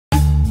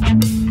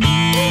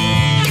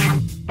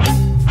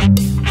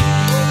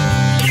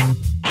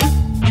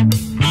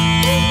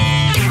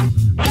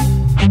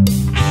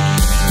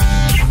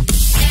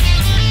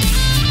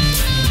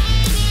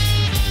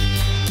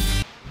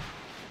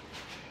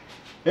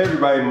Hey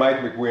everybody,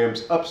 Mike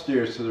McWilliams,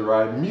 upstairs to the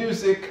right.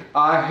 Music,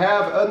 I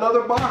have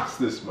another box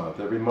this month.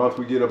 Every month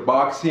we get a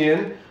box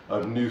in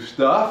of new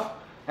stuff,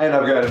 and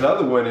I've got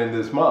another one in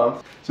this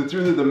month. So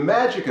through the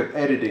magic of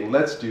editing,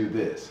 let's do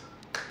this.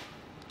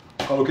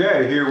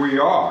 Okay, here we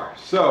are.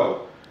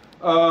 So,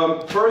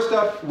 first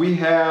up we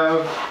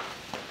have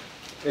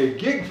a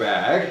gig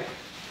bag.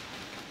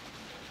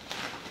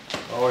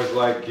 Always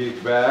like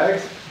gig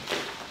bags.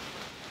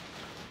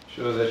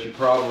 Shows that you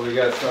probably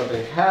got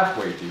something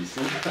halfway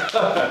decent.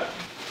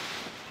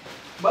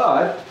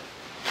 But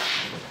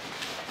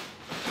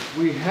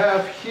we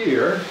have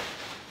here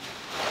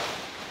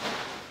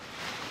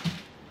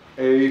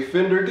a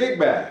Fender gig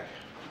bag,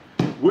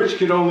 which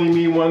could only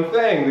mean one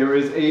thing. There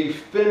is a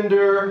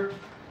Fender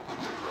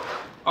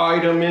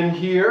item in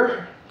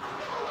here,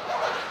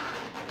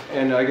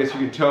 and I guess you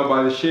can tell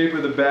by the shape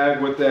of the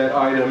bag what that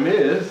item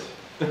is.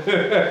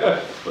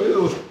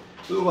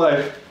 It's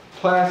like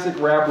plastic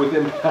wrap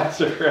within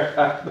plastic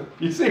wrap.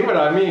 You see what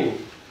I mean?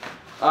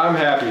 I'm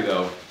happy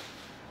though.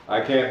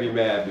 I can't be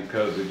mad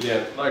because,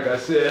 again, like I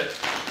said,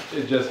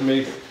 it just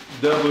makes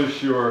doubly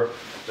sure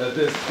that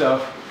this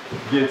stuff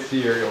gets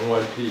here in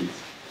one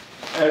piece.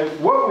 And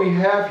what we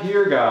have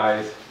here,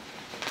 guys,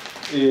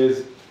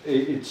 is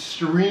an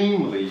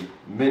extremely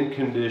mint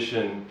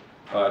condition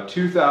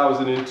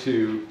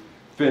 2002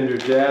 Fender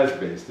jazz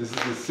bass. This is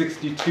the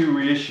 62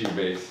 reissue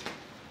bass.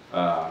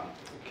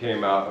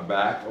 Came out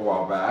a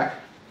while back.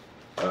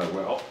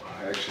 Well,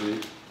 actually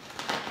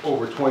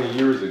over 20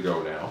 years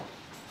ago now.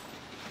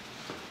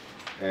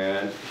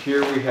 And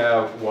here we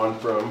have one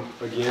from,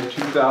 again,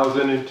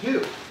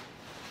 2002.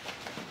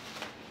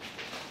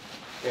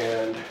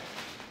 And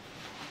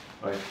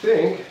I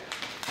think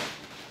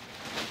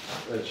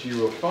that you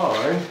will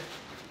find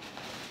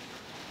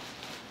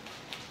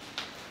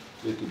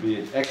it to be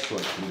in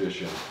excellent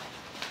condition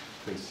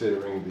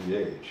considering the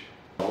age.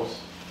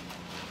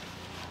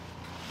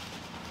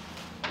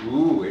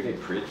 Ooh, ain't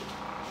it pretty?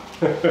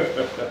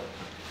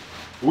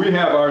 We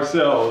have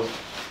ourselves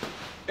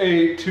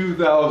a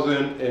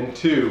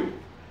 2002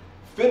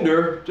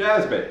 Fender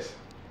jazz bass.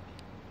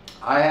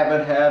 I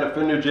haven't had a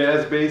Fender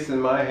jazz bass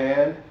in my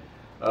hand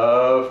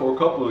for a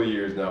couple of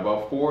years now,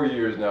 about 4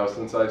 years now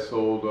since I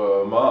sold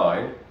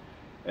mine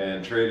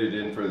and traded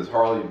in for this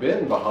Harley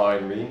Benton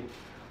behind me.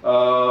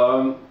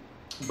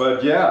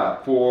 But yeah,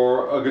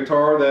 for a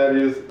guitar that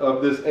is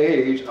of this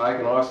age, I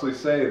can honestly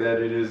say that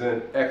it is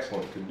in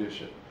excellent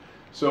condition.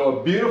 So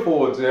a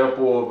beautiful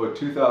example of a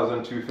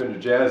 2002 Fender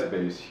jazz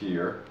bass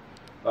here.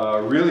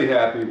 Really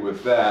happy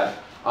with that.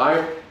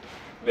 I've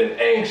been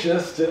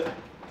anxious to...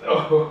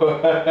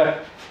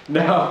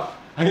 Now,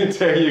 I can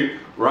tell you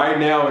right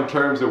now, in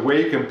terms of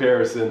weight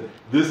comparison,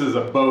 this is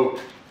a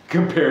boat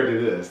compared to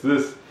this.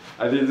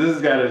 I think this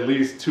has got at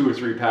least 2 or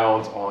 3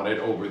 pounds on it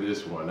over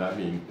this one. I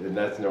mean, and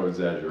that's no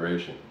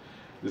exaggeration.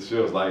 This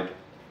feels like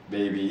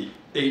maybe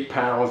 8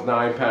 pounds,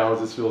 9 pounds.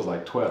 This feels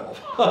like 12.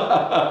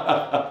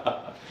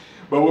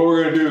 But what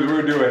we're going to do is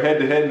we're going to do a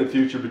head-to-head in the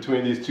future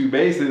between these two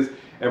basses,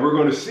 and we're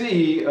going to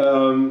see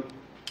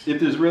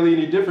if there's really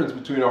any difference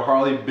between a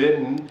Harley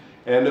Benton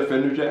and a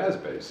Fender jazz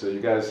bass. So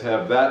you guys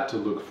have that to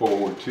look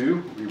forward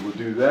to. We will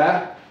do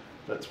that.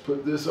 Let's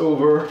put this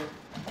over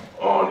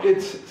on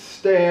its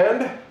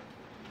stand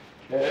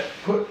and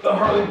put the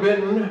Harley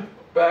Benton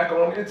back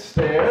on its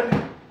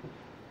stand.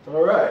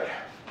 All right.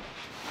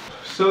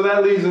 So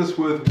that leaves us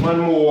with one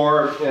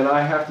more, and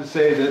I have to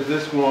say that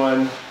this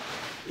one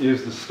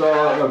is the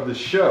star of the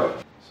show.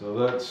 So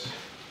let's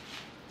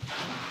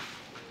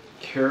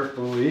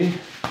carefully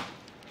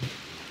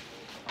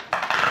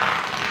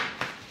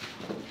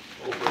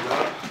open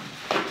up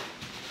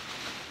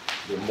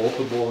the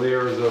multiple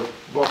layers of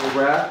bubble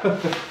wrap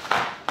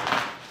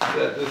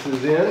that this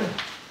is in.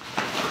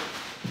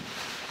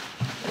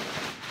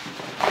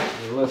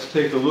 And let's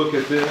take a look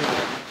at this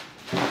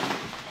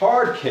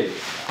hard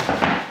case.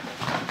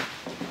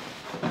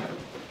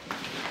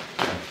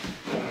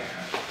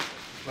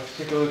 Let's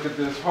take a look at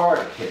this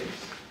hard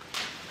case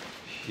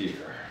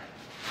here.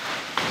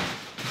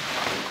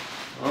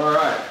 All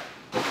right.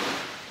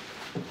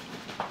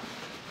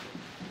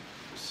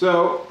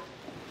 So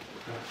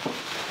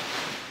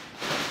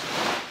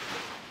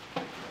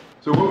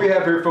what we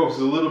have here, folks,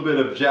 is a little bit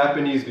of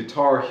Japanese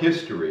guitar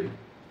history.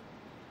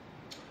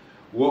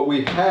 What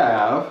we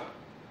have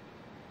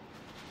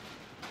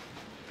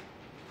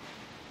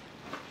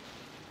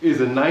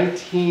is a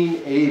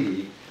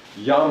 1980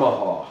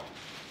 Yamaha.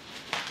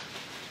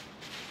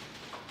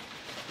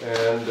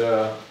 And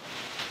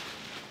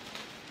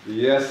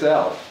the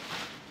SL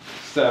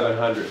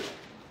 700.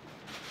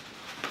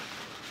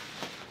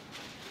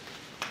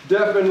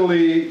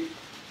 Definitely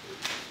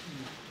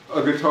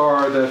a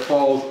guitar that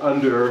falls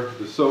under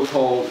the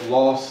so-called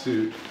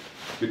lawsuit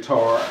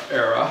guitar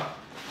era.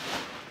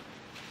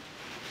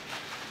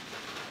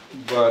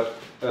 But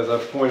as I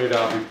pointed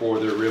out before,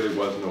 there really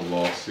was no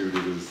lawsuit.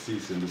 It was a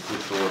cease and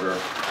desist order.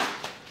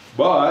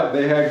 But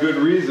they had good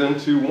reason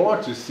to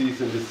want to cease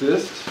and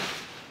desist,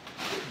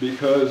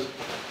 because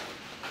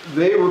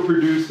they were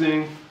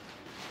producing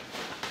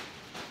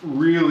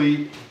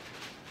really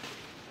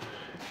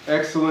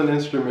excellent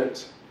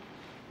instrument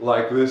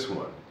like this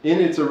one, in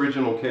its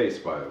original case,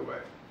 by the way.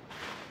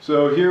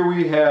 So here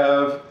we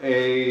have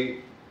a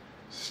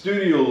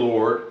Studio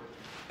Lord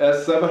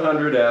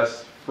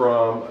S700S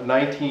from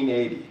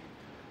 1980.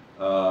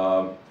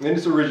 In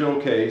its original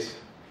case,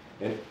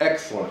 in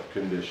excellent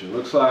condition.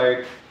 Looks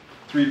like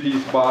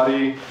three-piece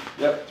body.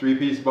 Yep,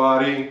 three-piece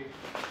body.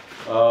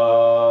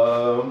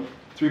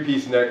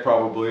 Three-piece neck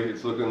probably.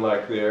 It's looking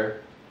like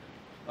there.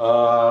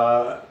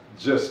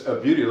 Just a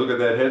beauty. Look at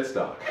that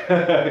headstock.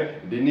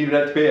 Didn't even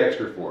have to pay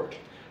extra for it.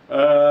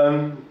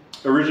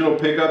 Original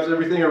pickups,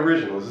 everything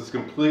original. This is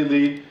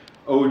completely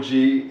OG,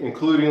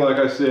 including, like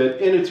I said,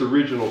 in its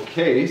original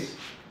case.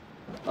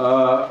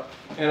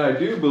 And I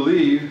do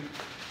believe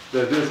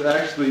that this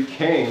actually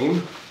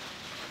came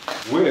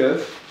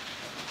with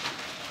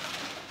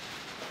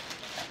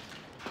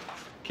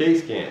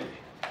case candy.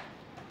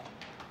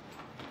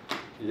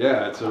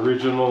 Yeah, it's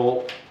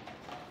original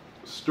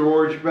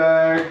storage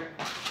bag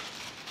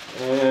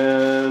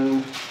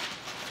and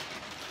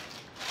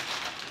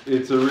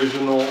its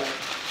original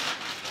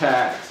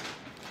tags.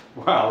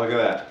 Wow, look at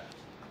that.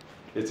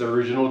 It's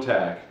original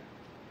tag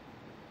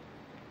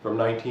from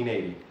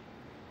 1980.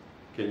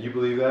 Can you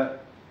believe that?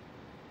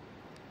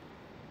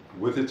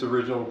 With its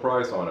original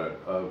price on it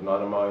of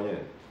none of my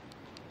yen.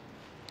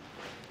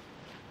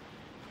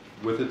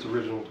 With its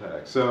original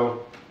tag.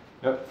 So,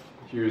 yep,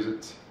 here's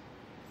its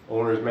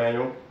owner's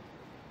manual.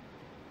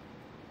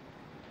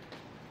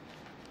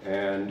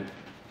 And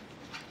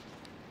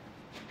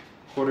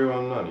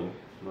Koreo nani?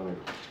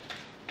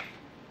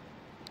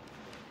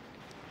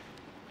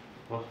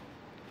 Well,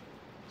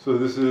 so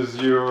this is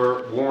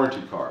your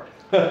warranty card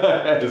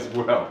as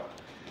well.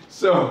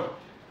 So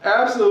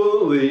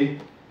absolutely,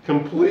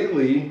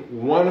 completely,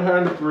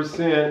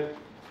 100%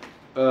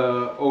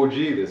 OG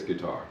this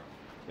guitar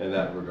in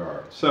that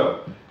regard.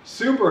 So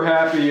super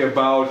happy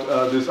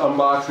about this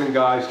unboxing,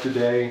 guys,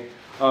 today.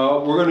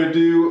 We're going to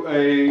do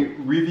a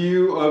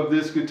review of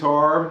this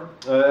guitar.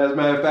 As a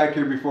matter of fact,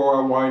 here before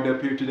I wind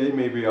up here today,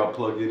 maybe I'll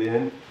plug it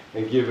in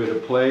and give it a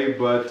play.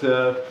 But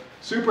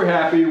super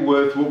happy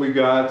with what we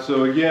got.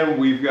 So again,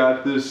 we've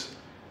got this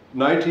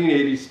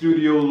 1980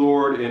 Studio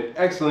Lord in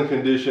excellent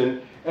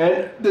condition,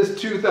 and this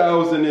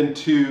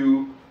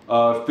 2002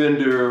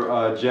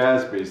 Fender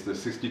Jazz Bass, the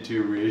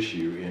 62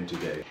 reissue in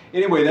today.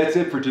 Anyway, that's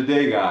it for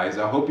today, guys.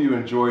 I hope you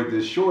enjoyed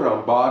this short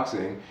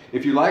unboxing.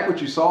 If you like what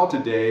you saw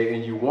today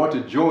and you want to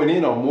join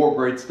in on more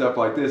great stuff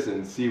like this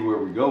and see where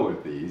we go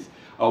with these,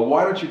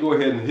 why don't you go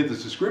ahead and hit the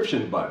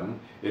subscription button.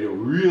 It'll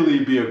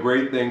really be a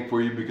great thing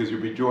for you because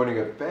you'll be joining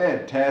a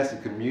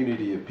fantastic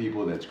community of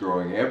people that's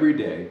growing every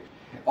day.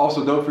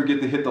 Also, don't forget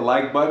to hit the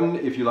like button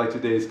if you like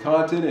today's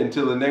content.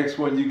 Until the next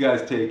one, you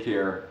guys take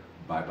care.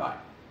 Bye-bye.